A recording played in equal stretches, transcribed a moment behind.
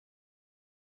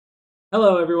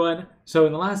Hello everyone! So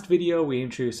in the last video we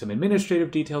introduced some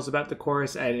administrative details about the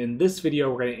course, and in this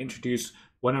video we're going to introduce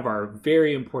one of our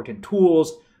very important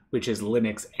tools, which is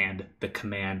Linux and the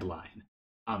command line.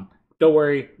 Don't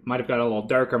worry, might have got a little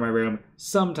darker in my room.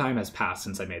 Some time has passed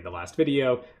since I made the last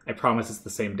video. I promise it's the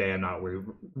same day. I'm not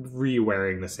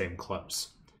re-wearing the same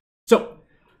clothes. So,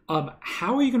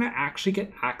 how are you going to actually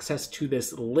get access to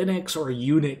this Linux or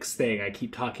Unix thing I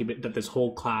keep talking about that this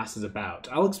whole class is about?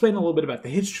 I'll explain a little bit about the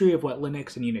history of what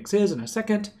Linux and Unix is in a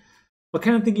second, but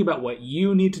kind of thinking about what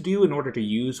you need to do in order to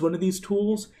use one of these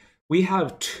tools. We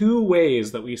have two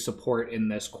ways that we support in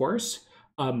this course.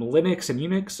 Linux and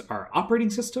Unix are operating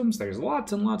systems. There's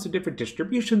lots and lots of different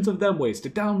distributions of them, ways to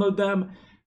download them.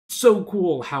 So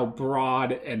cool how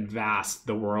broad and vast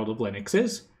the world of Linux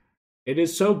is. It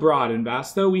is so broad and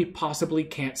vast, though, we possibly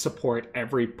can't support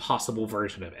every possible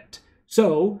version of it.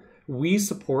 So we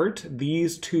support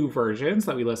these two versions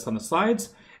that we list on the slides,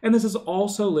 and this is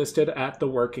also listed at the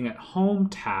Working at Home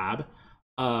tab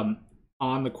on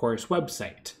the course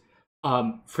website.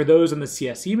 For those in the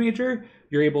CSE major,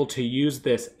 you're able to use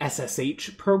this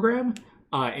SSH program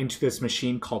into this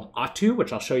machine called Atu,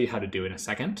 which I'll show you how to do in a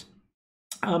second.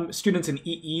 Students in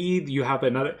EE, you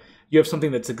have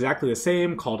something that's exactly the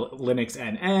same called Linux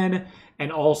NN,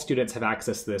 and all students have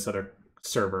access to this other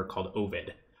server called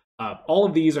Ovid. All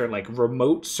of these are like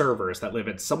remote servers that live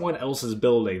in someone else's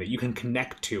building that you can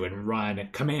connect to and run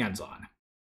commands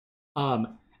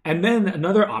on. And then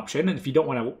another option, and if you don't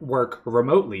want to work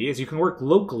remotely, is you can work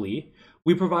locally.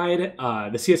 We provide,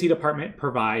 the CSE department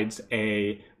provides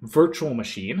a virtual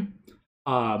machine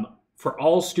for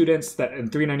all students that in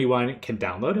 391 can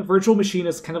download. A virtual machine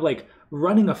is kind of like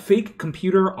running a fake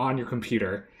computer on your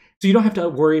computer. So you don't have to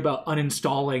worry about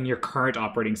uninstalling your current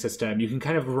operating system. You can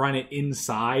kind of run it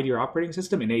inside your operating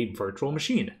system in a virtual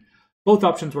machine. Both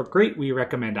options work great. We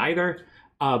recommend either,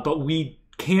 but we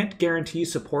can't guarantee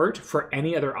support for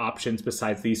any other options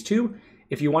besides these two.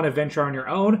 If you want to venture on your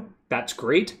own, that's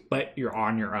great, but you're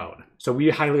on your own. So we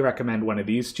highly recommend one of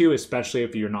these two, especially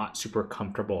if you're not super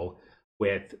comfortable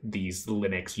with these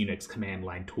Linux, Unix command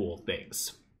line tool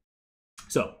things.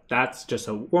 So that's just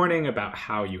a warning about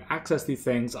how you access these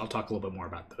things. I'll talk a little bit more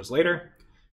about those later.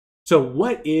 So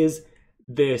what is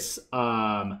this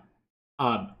course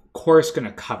going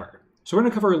to cover? So we're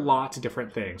going to cover lots of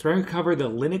different things. We're going to cover the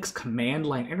Linux command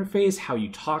line interface, how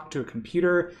you talk to a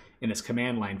computer in this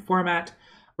command line format.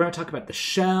 We're going to talk about the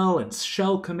shell and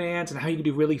shell commands and how you can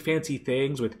do really fancy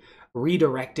things with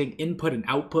redirecting input and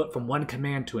output from one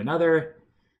command to another.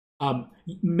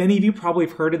 Many of you probably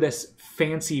have heard of this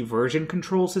fancy version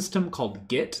control system called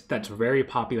Git that's very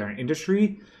popular in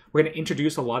industry. We're going to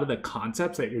introduce a lot of the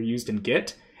concepts that are used in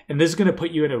Git, and this is going to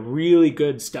put you in a really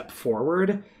good step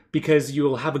forward because you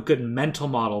will have a good mental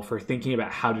model for thinking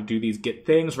about how to do these Git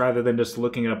things rather than just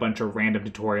looking at a bunch of random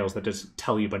tutorials that just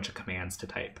tell you a bunch of commands to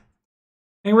type.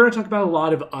 And we're going to talk about a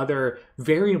lot of other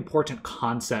very important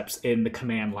concepts in the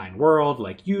command line world,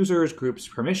 like users, groups,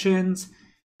 permissions,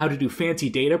 how to do fancy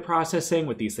data processing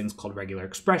with these things called regular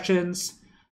expressions,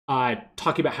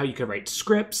 talking about how you can write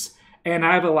scripts, and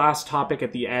I have a last topic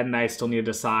at the end that I still need to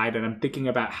decide, and I'm thinking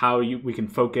about how we can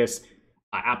focus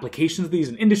applications of these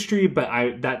in industry,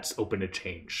 but that's open to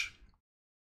change.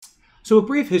 So a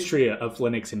brief history of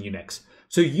Linux and Unix.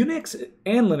 So Unix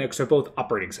and Linux are both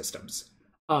operating systems.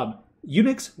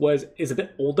 Unix is a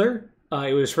bit older.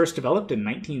 It was first developed in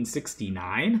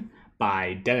 1969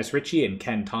 by Dennis Ritchie and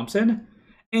Ken Thompson.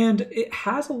 And it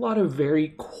has a lot of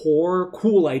very core,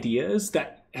 cool ideas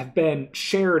that have been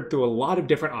shared through a lot of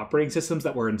different operating systems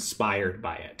that were inspired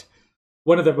by it.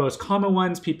 One of the most common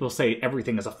ones, people say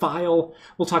everything is a file.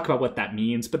 We'll talk about what that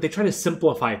means, but they try to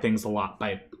simplify things a lot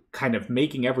by kind of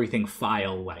making everything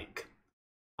file-like.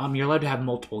 You're allowed to have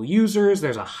multiple users.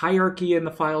 There's a hierarchy in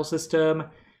the file system.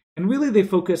 And really, they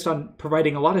focused on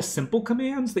providing a lot of simple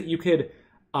commands that you could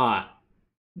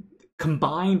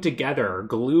combine together, or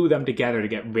glue them together to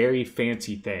get very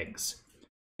fancy things.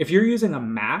 If you're using a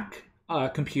Mac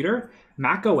computer,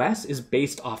 Mac OS is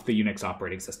based off the Unix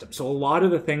operating system. So a lot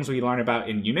of the things we learn about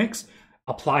in Unix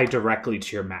apply directly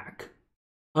to your Mac.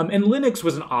 And Linux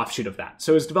was an offshoot of that.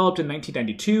 So it was developed in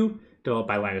 1992, developed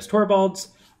by Linus Torvalds,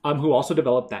 who also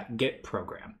developed that Git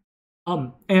program.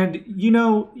 And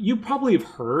you probably have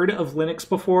heard of Linux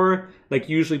before. Like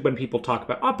usually when people talk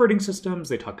about operating systems,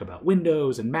 they talk about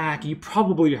Windows and Mac. You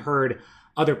probably heard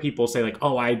other people say like,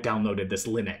 oh, I downloaded this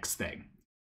Linux thing.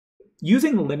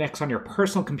 Using Linux on your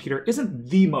personal computer isn't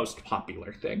the most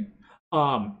popular thing.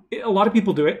 A lot of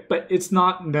people do it, but it's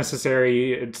not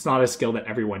necessary. It's not a skill that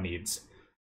everyone needs.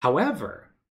 However,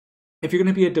 if you're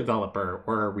going to be a developer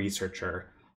or a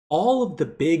researcher, all of the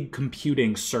big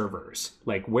computing servers,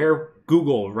 like where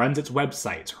Google runs its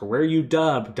websites or where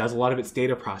UW does a lot of its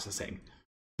data processing,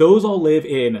 those all live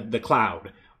in the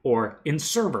cloud or in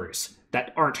servers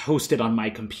that aren't hosted on my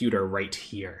computer right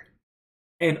here.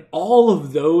 And all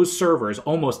of those servers,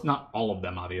 almost, not all of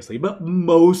them obviously, but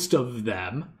most of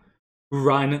them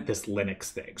run this Linux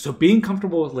thing. So being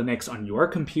comfortable with Linux on your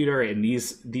computer and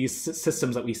these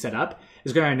systems that we set up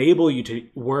is going to enable you to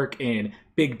work in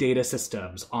big data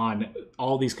systems on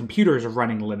all these computers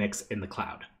running Linux in the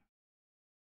cloud.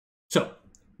 So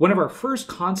one of our first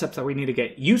concepts that we need to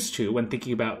get used to when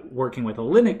thinking about working with a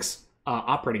Linux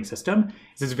operating system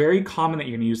is it's very common that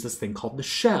you're going to use this thing called the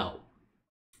shell.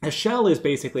 A shell is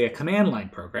basically a command line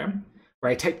program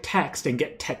where I type text and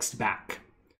get text back.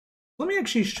 Let me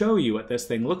actually show you what this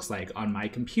thing looks like on my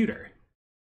computer.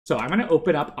 So I'm going to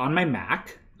open up on my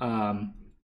Mac. Let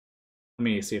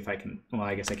me see if I can, well,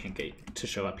 I guess I can't get to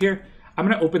show up here. I'm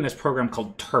going to open this program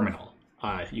called Terminal.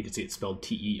 You can see it's spelled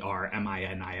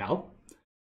Terminil.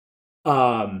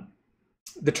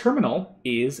 The terminal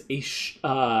is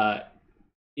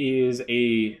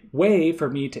a way for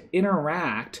me to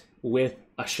interact with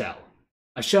a shell.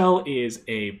 A shell is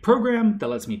a program that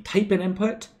lets me type in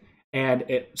input and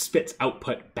it spits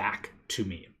output back to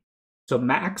me. So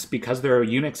Macs, because they're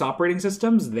Unix operating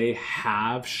systems, they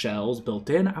have shells built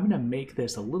in. I'm going to make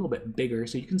this a little bit bigger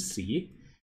so you can see.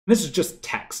 This is just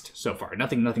text so far,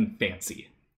 nothing fancy.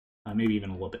 Maybe even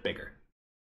a little bit bigger.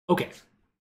 Okay,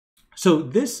 so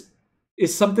this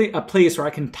is a place where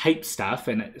I can type stuff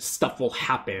and stuff will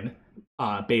happen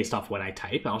based off what I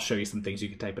type. I'll show you some things you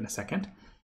can type in a second.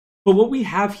 But what we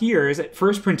have here is it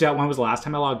first prints out when was the last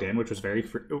time I logged in, which was very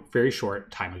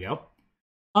short time ago.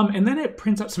 And then it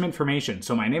prints out some information.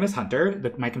 So my name is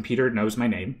Hunter. My computer knows my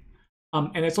name.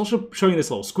 And it's also showing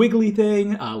this little squiggly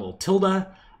thing, a little tilde.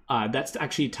 That's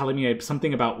actually telling me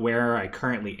something about where I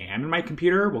currently am in my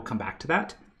computer. We'll come back to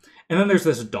that. And then there's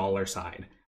this $sign.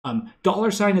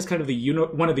 $sign is kind of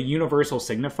one of the universal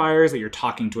signifiers that you're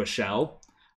talking to a shell.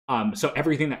 So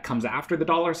everything that comes after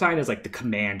the $sign is like the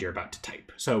command you're about to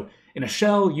type. So in a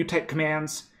shell, you type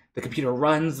commands, the computer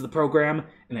runs the program,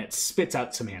 and it spits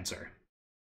out some answer.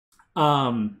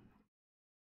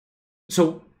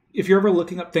 So if you're ever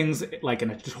looking up things like in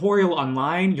a tutorial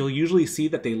online, you'll usually see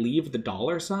that they leave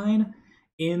the $sign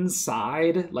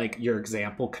inside like your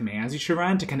example commands you should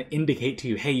run to kind of indicate to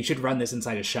you, hey, you should run this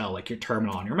inside a shell, like your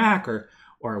terminal on your Mac or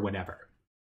whatever.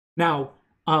 Now,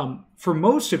 for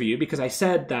most of you, because I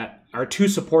said that our two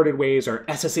supported ways are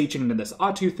SSHing into this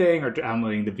Autu thing or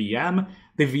downloading the VM.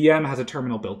 The VM has a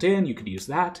terminal built in, you could use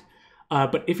that.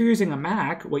 But if you're using a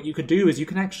Mac, what you could do is you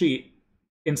can actually,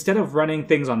 instead of running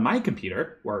things on my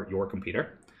computer or your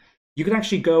computer, you can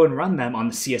actually go and run them on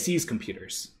the CSE's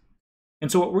computers. And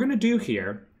so what we're going to do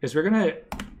here is we're going to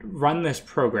run this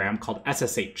program called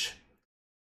SSH.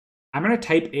 I'm going to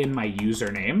type in my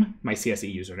username, my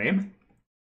CSE username,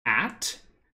 @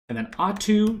 and then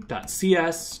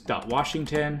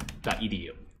autu.cs.washington.edu.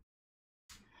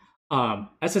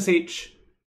 SSH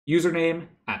username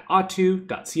at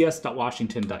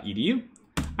autu.cs.washington.edu.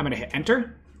 I'm going to hit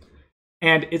enter,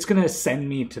 and it's going to send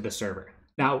me to the server.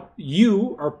 Now,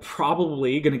 you are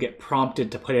probably going to get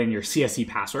prompted to put in your CSE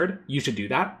password. You should do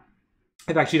that.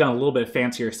 I've actually done a little bit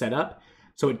fancier setup,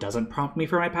 so it doesn't prompt me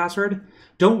for my password.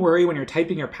 Don't worry when you're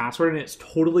typing your password and it's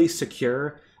totally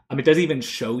secure. It doesn't even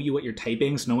show you what you're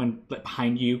typing, so no one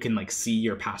behind you can like see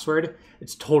your password.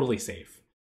 It's totally safe.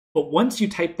 But once you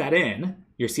type that in,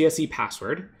 your CSE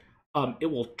password, it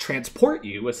will transport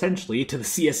you essentially to the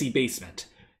CSE basement.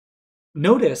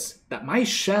 Notice that my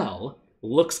shell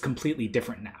looks completely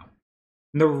different now.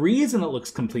 And the reason it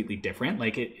looks completely different,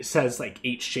 like it says like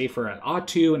H. Schaefer at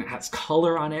Autu and it has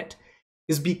color on it,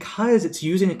 is because it's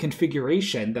using a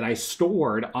configuration that I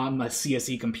stored on the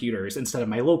CSE computers instead of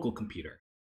my local computer.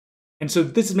 And so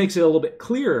this makes it a little bit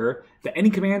clearer that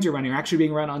any commands you're running are actually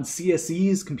being run on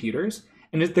CSE's computers,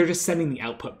 and they're just sending the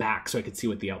output back so I can see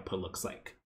what the output looks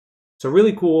like. So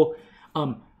really cool.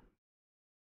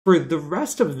 For the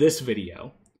rest of this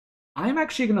video, I'm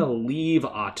actually going to leave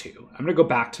Autu. I'm going to go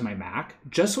back to my Mac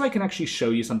just so I can actually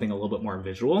show you something a little bit more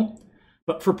visual.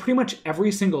 But for pretty much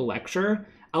every single lecture,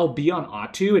 I'll be on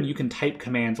Autu and you can type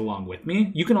commands along with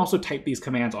me. You can also type these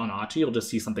commands on Autu. You'll just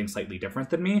see something slightly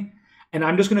different than me. And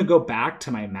I'm just going to go back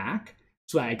to my Mac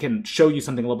so that I can show you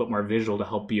something a little bit more visual to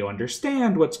help you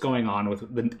understand what's going on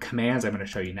with the commands I'm going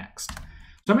to show you next.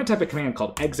 So I'm going to type a command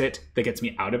called exit that gets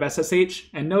me out of SSH.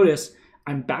 And notice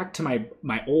I'm back to my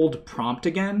old prompt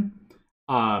again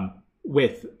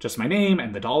with just my name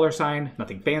and the $sign,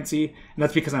 nothing fancy. And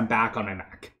that's because I'm back on my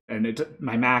Mac. And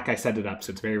my Mac, I set it up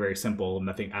so it's very, very simple.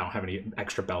 I don't have any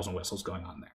extra bells and whistles going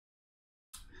on there.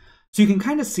 So you can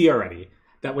kind of see already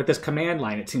that with this command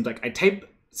line, it seems like I type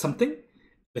something,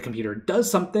 the computer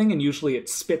does something, and usually it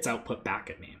spits output back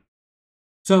at me.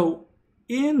 So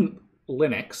in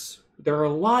Linux, there are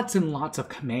lots and lots of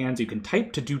commands you can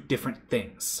type to do different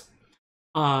things.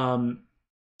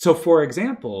 So for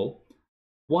example,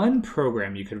 one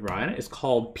program you could run is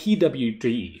called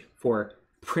pwd for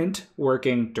print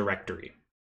working directory.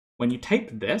 When you type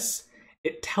this,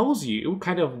 it tells you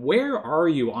kind of where are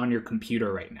you on your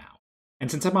computer right now. And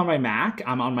since I'm on my Mac,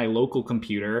 I'm on my local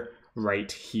computer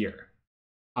right here.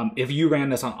 If you ran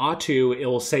this on Autu, it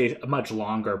will say a much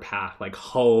longer path, like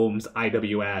homes,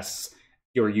 IWS,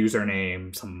 your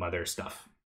username, some other stuff.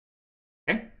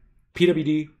 Okay?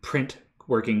 pwd print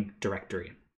working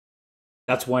directory.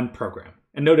 That's one program.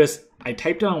 And notice I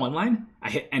typed it on one line, I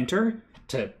hit enter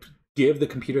to give the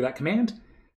computer that command.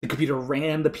 The computer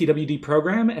ran the pwd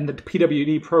program, and the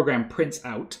pwd program prints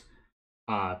out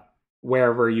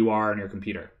wherever you are on your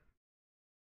computer.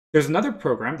 There's another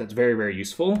program that's very, very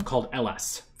useful called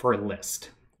ls for list.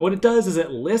 What it does is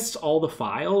it lists all the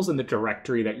files in the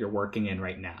directory that you're working in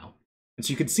right now. And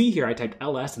so you can see here I typed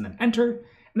ls and then enter,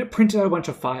 and it printed out a bunch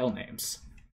of file names.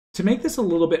 To make this a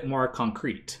little bit more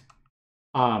concrete,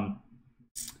 I'm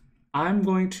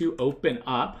going to open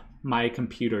up my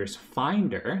computer's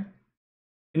Finder,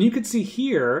 and you can see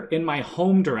here in my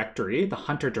home directory, the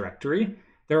Hunter directory,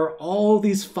 there are all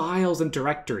these files and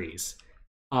directories.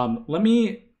 Let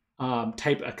me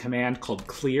type a command called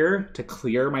clear to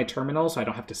clear my terminal so I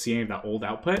don't have to see any of that old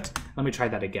output. Let me try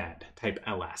that again. Type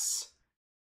ls.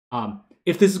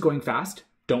 If this is going fast,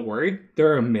 don't worry.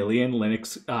 There are a million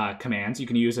Linux commands you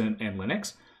can use in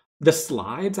Linux. The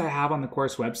slides I have on the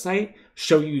course website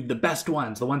show you the best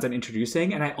ones, the ones I'm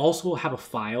introducing, and I also have a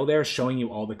file there showing you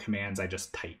all the commands I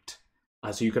just typed.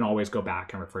 So you can always go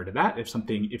back and refer to that if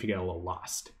you get a little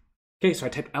lost. Okay, so I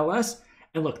typed ls,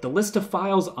 and look, the list of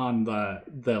files on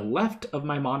the left of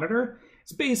my monitor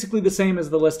is basically the same as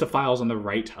the list of files on the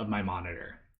right of my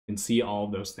monitor. You can see all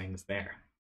of those things there.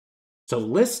 So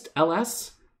list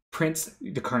ls prints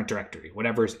the current directory,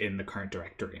 whatever's in the current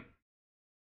directory.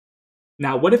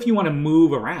 Now, what if you want to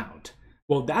move around?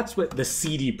 Well, that's what the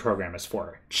cd program is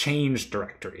for, change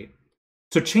directory.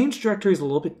 So change directory is a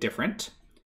little bit different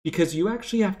because you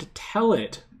actually have to tell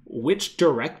it which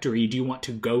directory do you want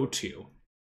to go to.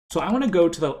 So I want to go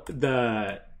to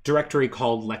the directory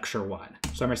called lecture 1.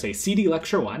 So I'm going to say cd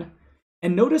lecture 1,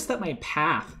 and notice that my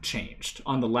path changed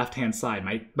on the left-hand side,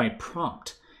 my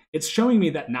prompt. It's showing me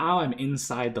that now I'm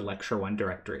inside the lecture 1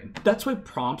 directory. That's what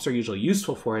prompts are usually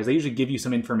useful for, is they usually give you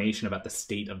some information about the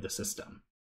state of the system.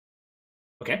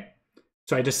 Okay,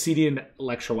 so I just cd in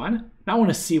lecture 1. Now I want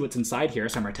to see what's inside here,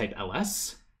 so I'm going to type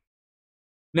ls.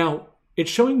 Now,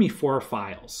 it's showing me 4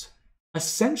 files.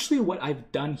 Essentially what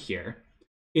I've done here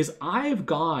is I've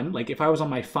gone, like if I was on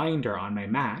my Finder on my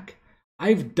Mac,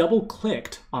 I've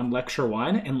double-clicked on lecture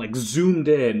 1 and like zoomed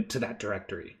in to that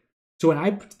directory. So when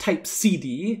I type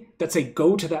cd, that's a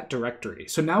go to that directory.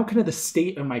 So now kind of the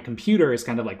state of my computer is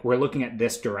kind of like we're looking at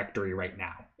this directory right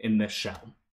now in this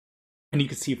shell. And you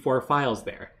can see 4 files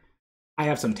there. I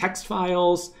have some text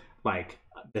files, like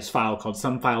this file called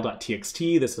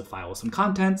somefile.txt. This is a file with some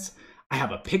contents. I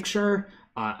have a picture.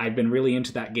 I've been really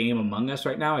into that game Among Us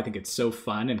right now. I think it's so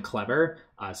fun and clever.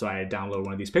 So I downloaded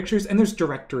one of these pictures, and there's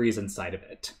directories inside of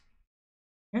it.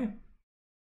 Okay.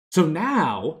 So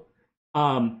now,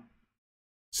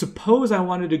 suppose I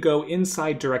wanted to go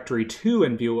inside directory 2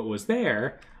 and view what was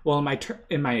there. Well,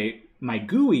 in my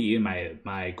GUI, in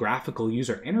my graphical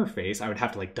user interface, I would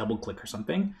have to like double click or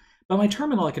something. But my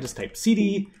terminal, I could just type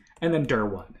cd and then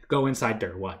dir1, go inside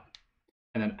dir1,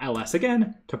 and then ls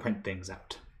again to print things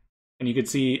out. And you could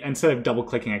see, instead of double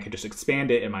clicking, I could just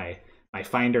expand it in my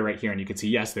Finder right here, and you can see,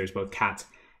 yes, there's both cats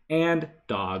and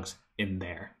dogs in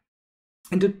there.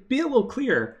 And to be a little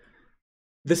clear,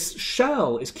 this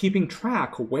shell is keeping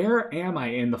track, where am I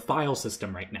in the file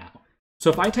system right now? So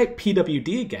if I type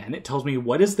pwd again, it tells me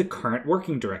what is the current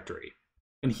working directory.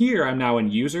 And here I'm now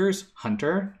in users,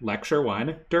 hunter, lecture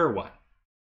 1, dir1. Let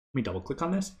me double click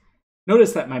on this.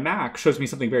 Notice that my Mac shows me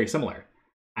something very similar.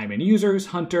 I'm in users,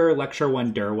 hunter, lecture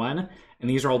 1, dir1, and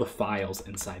these are all the files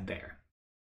inside there.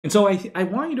 And so I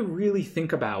want you to really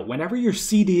think about whenever you're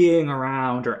CDing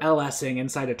around or LSing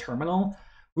inside a terminal,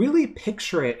 really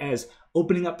picture it as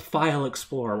opening up File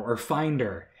Explorer or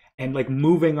Finder and like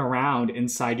moving around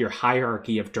inside your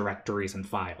hierarchy of directories and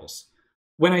files.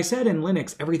 When I said in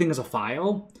Linux, everything is a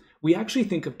file, we actually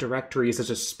think of directories as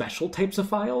just special types of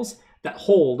files that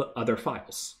hold other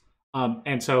files.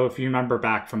 And so if you remember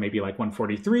back from maybe like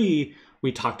 143,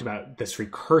 we talked about this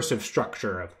recursive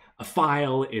structure of a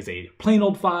file is a plain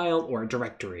old file or a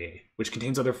directory, which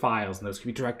contains other files, and those can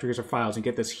be directories or files, and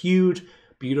get this huge,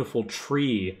 beautiful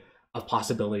tree of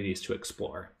possibilities to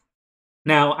explore.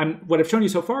 Now, what I've shown you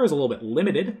so far is a little bit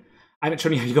limited. I haven't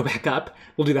shown you how you go back up.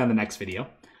 We'll do that in the next video.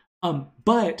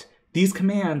 But these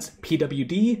commands,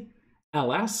 pwd,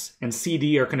 ls, and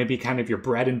cd, are going to be kind of your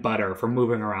bread and butter for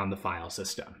moving around the file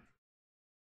system.